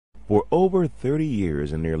For over 30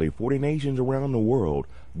 years in nearly 40 nations around the world,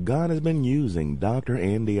 God has been using Dr.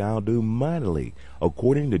 Audu mightily,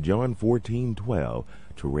 according to John 14:12,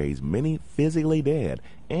 to raise many physically dead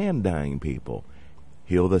and dying people,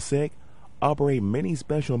 heal the sick, operate many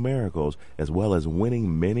special miracles, as well as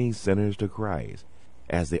winning many sinners to Christ.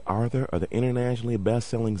 As the author of the internationally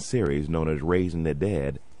best-selling series known as Raising the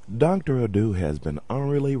Dead, Dr. Audu has been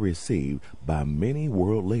honorably received by many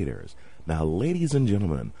world leaders. Now, ladies and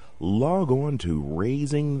gentlemen, log on to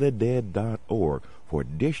raisingthedead.org for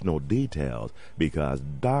additional details, because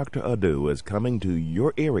Dr. Audu is coming to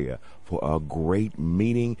your area for a great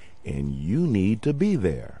meeting, and you need to be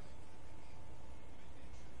there.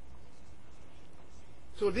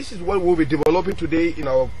 So this is what we'll be developing today in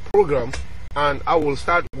our program, and I will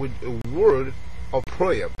start with a word of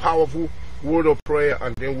prayer, powerful word of prayer,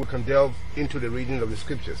 and then we can delve into the reading of the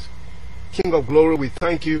scriptures. King of glory, we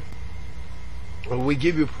thank you, and we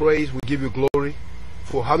give you praise, we give you glory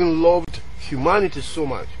for having loved humanity so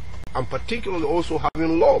much, and particularly also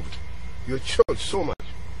having loved your church so much,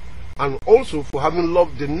 and also for having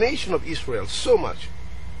loved the nation of Israel so much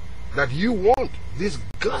that you want this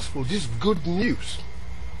gospel, this good news,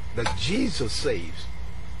 that Jesus saves,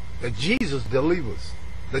 that Jesus delivers,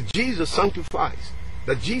 that Jesus sanctifies,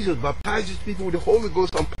 that Jesus baptizes people with the Holy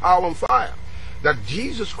Ghost and power and fire, that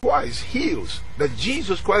Jesus Christ heals, that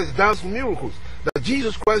Jesus Christ does miracles, that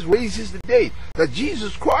Jesus Christ raises the dead, that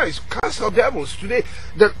Jesus Christ casts out devils today,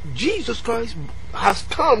 that Jesus Christ has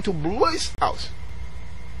come to bless us.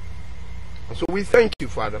 And so we thank you,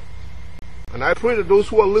 Father. And I pray that those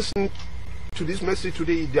who are listening to this message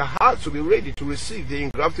today, their hearts will be ready to receive the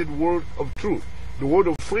engrafted word of truth, the word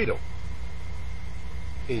of freedom.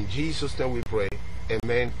 In Jesus' name we pray.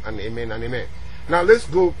 Amen and amen and amen. Now let's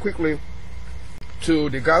go quickly to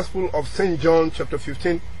the Gospel of St. John chapter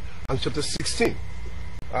 15 and chapter 16.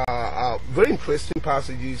 Very interesting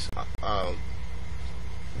passages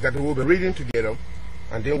that we will be reading together,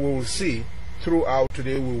 and then we will see throughout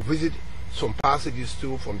today. We will visit some passages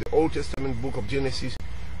too from the Old Testament book of Genesis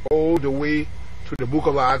all the way to the book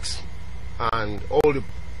of Acts and all the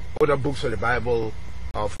other books of the Bible,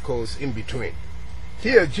 of course, in between.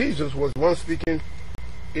 Here Jesus was once speaking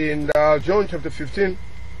in John chapter 15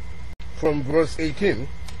 from verse 18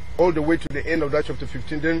 all the way to the end of that chapter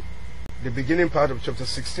 15, then the beginning part of chapter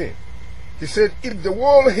 16. He said, if the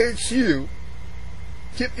world hates you,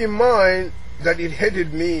 keep in mind that it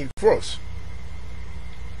hated me first.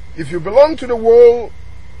 If you belong to the world,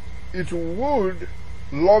 it would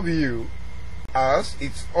love you as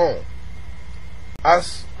its own.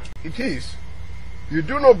 As it is, you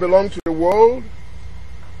do not belong to the world,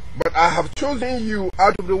 but I have chosen you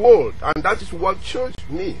out of the world. And that is what church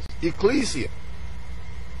means, ecclesia.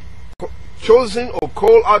 Chosen or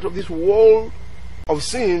called out of this world of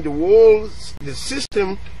sin, the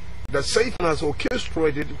system that Satan has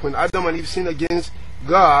orchestrated. When Adam and Eve sinned against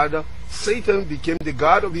God, Satan became the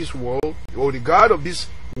God of this world, or the God of this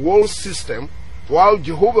world system, while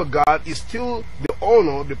Jehovah God is still the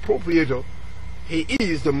owner, the proprietor. He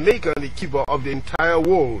is the maker and the keeper of the entire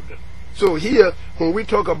world. So here, when we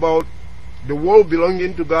talk about the world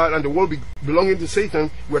belonging to God and the world belonging to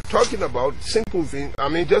Satan, we're talking about simple things. I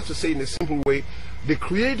mean, just to say in a simple way, the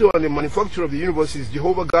creator and the manufacturer of the universe is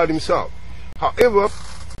Jehovah God himself. However,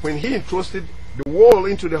 when he entrusted the world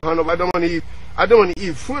into the hand of Adam and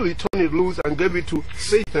Eve freely turned it loose and gave it to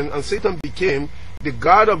Satan, and Satan became the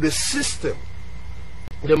God of the system,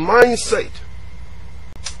 the mindset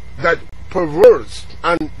that perverts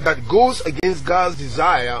and that goes against God's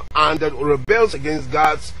desire and that rebels against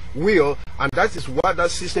God's will, and that is what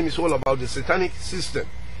that system is all about, the satanic system.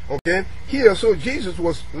 Okay, here, so Jesus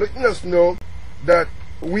was letting us know that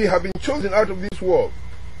we have been chosen out of this world.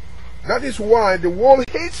 That is why the world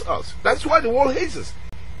hates us. That's why the world hates us.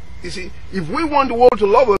 You see, if we want the world to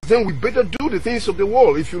love us, then we better do the things of the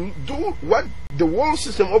world. If you do what the world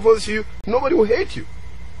system offers you, nobody will hate you.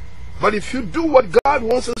 But if you do what God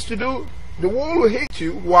wants us to do, the world will hate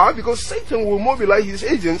you. Why? Because Satan will mobilize his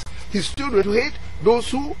agents, his children, to hate those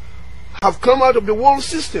who have come out of the world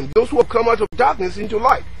system, those who have come out of darkness into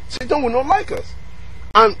light. Satan will not like us.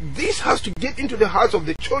 And this has to get into the hearts of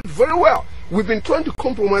the church very well. We've been trying to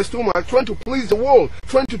compromise too much, trying to please the world,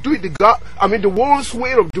 trying to do it the world's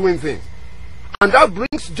way of doing things. And that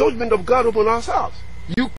brings judgment of God upon ourselves.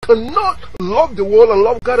 You cannot love the world and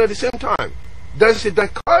love God at the same time. There's a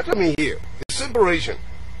dichotomy here, a separation.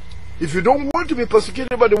 If you don't want to be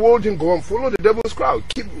persecuted by the world, then go and follow the devil's crowd.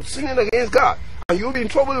 Keep sinning against God, and you'll be in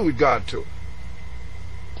trouble with God too.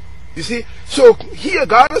 You see, so here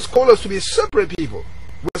God has called us to be separate people.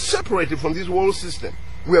 We're separated from this world system.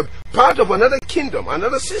 We are part of another kingdom,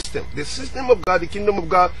 another system. The system of God, the kingdom of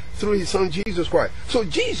God through his son Jesus Christ. So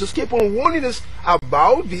Jesus kept on warning us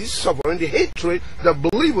about this suffering, the hatred that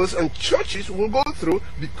believers and churches will go through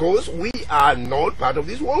because we are not part of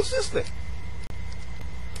this world system.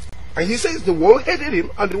 And he says the world hated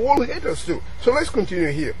him and the world hated us too. So let's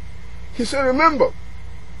continue here. He said, remember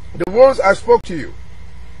the words I spoke to you.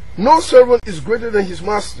 No servant is greater than his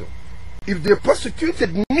master. If they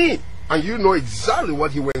persecuted me, and you know exactly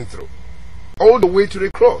what he went through, all the way to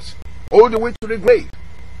the cross, all the way to the grave,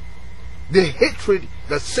 the hatred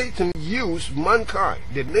that Satan used mankind,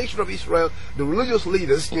 the nation of Israel, the religious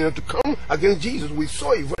leaders, to come against Jesus, we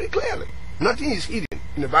saw it very clearly. Nothing is hidden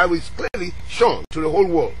in the Bible. It's clearly shown to the whole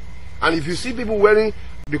world. And if you see people wearing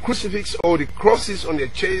the crucifix or the crosses on their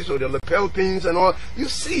chest or the lapel pins and all, you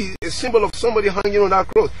see a symbol of somebody hanging on that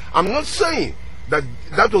cross. I'm not saying that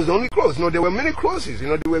that was the only cross. No, there were many crosses.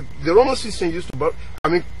 The Roman system used to,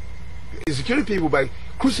 execute people by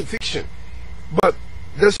crucifixion. But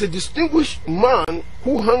there's a distinguished man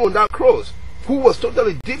who hung on that cross, who was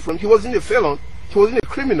totally different. He wasn't a felon. He wasn't a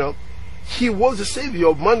criminal. He was the savior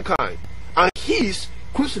of mankind. And his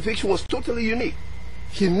crucifixion was totally unique.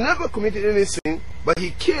 He never committed any sin, but he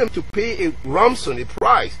came to pay a ransom, a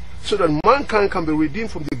price, so that mankind can be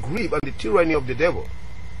redeemed from the grip and the tyranny of the devil.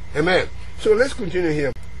 Amen. So let's continue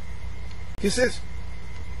here. He says,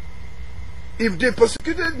 if they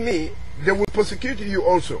persecuted me, they will persecute you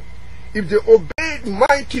also. If they obeyed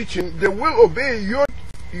my teaching, they will obey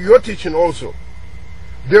your teaching also.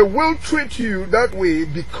 They will treat you that way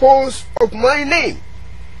because of my name.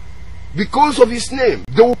 Because of his name.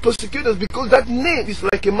 They will persecute us because that name is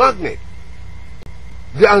like a magnet.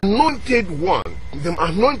 The anointed one, the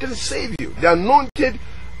anointed Savior, the anointed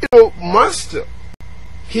Master.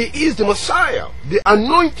 He is the Messiah. The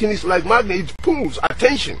anointing is like magnet. It pulls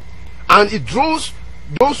attention. And it draws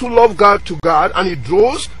those who love God to God, and it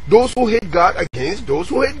draws those who hate God against those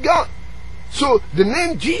who hate God. So the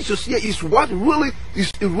name Jesus here is what really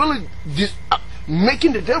is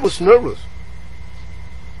making the devils nervous.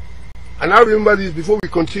 And I remember this before we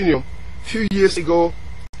continue. A few years ago,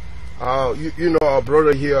 our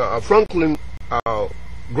brother here, Franklin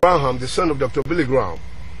Graham, the son of Dr. Billy Graham,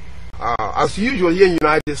 as usual here in the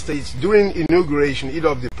United States, during inauguration, either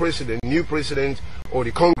of the president, new president, or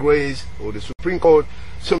the Congress, or the Supreme Court,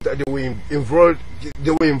 sometimes they will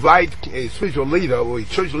invite a spiritual leader, or a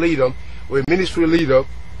church leader, or a ministry leader,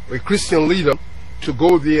 or a Christian leader to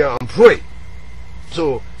go there and pray.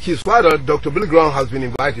 So his father, Dr. Billy Graham, has been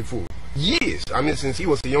invited for years. Since he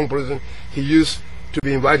was a young person, he used to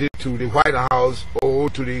be invited to the White House or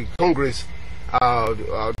to the Congress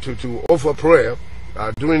to offer prayer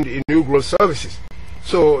during the inaugural services.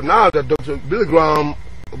 So now that Dr. Billy Graham,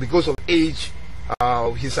 because of age,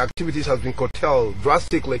 his activities have been curtailed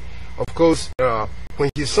drastically. Of course, when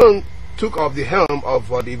his son took up the helm of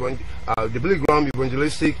the Billy Graham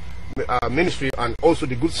evangelistic ministry and also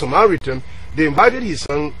the Good Samaritan, they invited his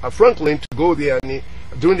son Franklin to go there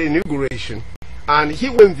during the inauguration, and he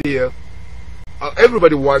went there.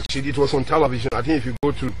 Everybody watched it. It was on television. I think if you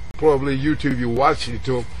go to probably YouTube, you watch it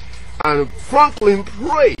too. And Franklin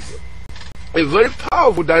prayed a very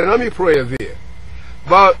powerful, dynamic prayer there.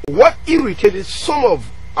 But what irritated some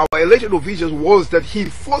of our elected officials was that he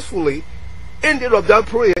forcefully ended up that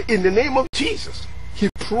prayer in the name of Jesus. He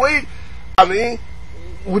prayed,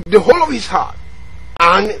 with the whole of his heart,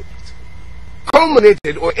 and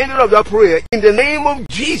culminated or ended up that prayer in the name of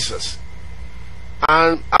Jesus.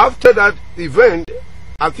 And after that event,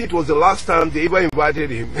 I think it was the last time they ever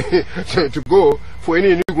invited him to go for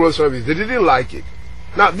any inaugural service. They didn't like it.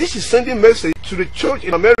 Now, this is sending a message to the church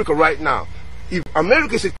in America right now. If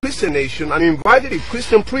America is a Christian nation and invited a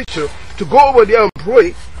Christian preacher to go over there and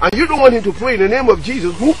pray, and you don't want him to pray in the name of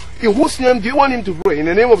Jesus, in whose name do you want him to pray? In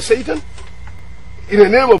the name of Satan? In the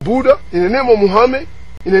name of Buddha? In the name of Muhammad?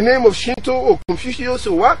 In the name of Shinto or Confucius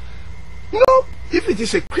or what? No. If it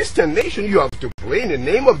is a Christian nation, you have to pray in the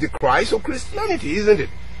name of the Christ of Christianity, isn't it?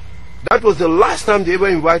 That was the last time they ever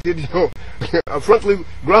invited Franklin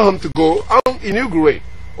Graham to go and inaugurate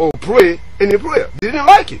or pray any prayer. They didn't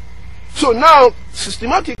like it. So now,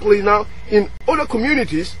 systematically now, in other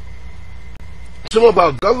communities, some of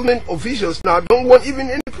our government officials now don't want even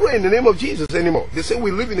any prayer in the name of Jesus anymore. They say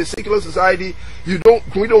we live in a secular society. We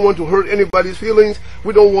don't want to hurt anybody's feelings.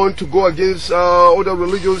 We don't want to go against other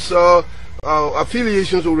religious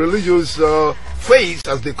affiliations or religious faiths,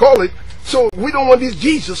 as they call it. So we don't want this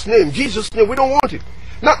Jesus name. We don't want it.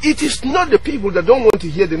 Now, it is not the people that don't want to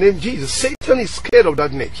hear the name Jesus. Satan is scared of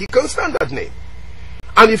that name. He can't stand that name.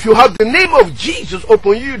 And if you have the name of Jesus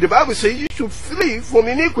upon you, the Bible says you should flee from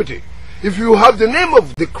iniquity. If you have the name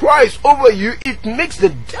of the Christ over you, it makes the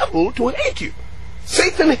devil to hate you.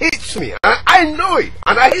 Satan hates me. I know it.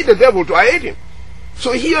 And I hate the devil too. I hate him.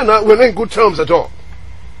 So he and I, we're not in good terms at all.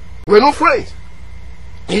 We're not friends.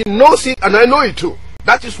 He knows it and I know it too.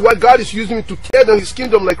 That is why God is using me to tear down his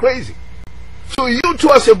kingdom like crazy. So you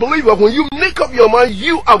too, as a believer, when you make up your mind,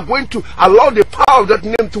 you are going to allow the power of that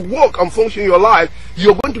name to work and function in your life.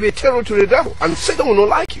 You're going to be a terror to the devil. And Satan will not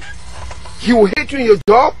like you. He will hate you in your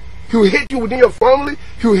job. He will hate you within your family.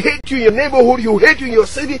 He will hate you in your neighborhood. He will hate you in your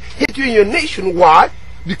city. Hate you in your nation. Why?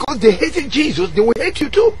 Because they hated Jesus, they will hate you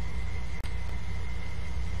too.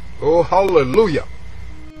 Oh, hallelujah.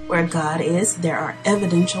 Where God is, there are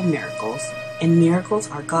evidential miracles, and miracles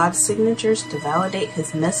are God's signatures to validate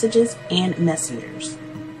his messages and messengers.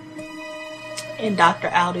 In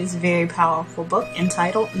Dr. Audu's very powerful book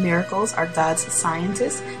entitled Miracles Are God's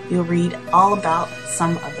Scientists, you'll read all about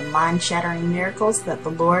some of the mind-shattering miracles that the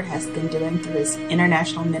Lord has been doing through his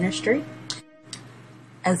international ministry.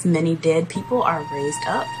 As many dead people are raised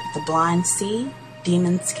up, the blind see,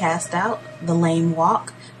 demons cast out, the lame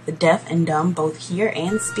walk, the deaf and dumb both hear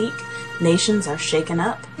and speak, nations are shaken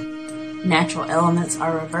up, natural elements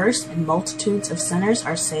are reversed, and multitudes of sinners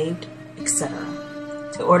are saved, etc.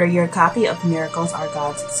 To order your copy of Miracles Are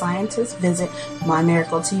God's Scientists, visit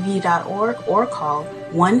mymiracletv.org or call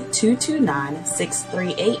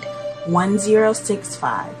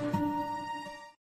 1-229-638-1065.